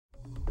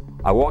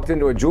I walked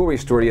into a jewelry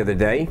store the other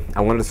day.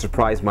 I wanted to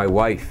surprise my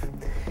wife.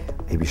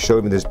 He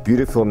showed me this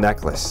beautiful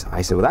necklace.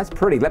 I said, well, that's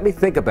pretty. Let me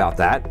think about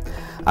that.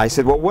 I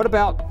said, well, what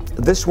about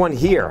this one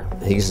here?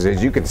 He says,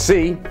 as you can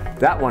see,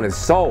 that one is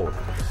sold.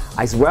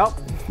 I said, well,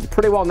 you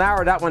pretty well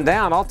narrowed that one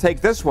down. I'll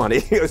take this one. He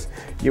goes,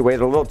 you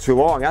waited a little too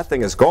long. That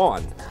thing is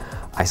gone.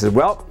 I said,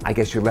 well, I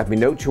guess you left me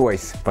no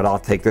choice, but I'll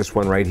take this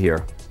one right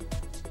here.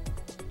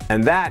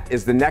 And that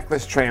is the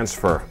necklace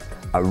transfer.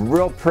 A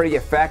real pretty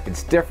effect.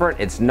 It's different.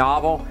 It's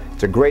novel.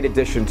 It's a great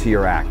addition to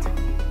your act.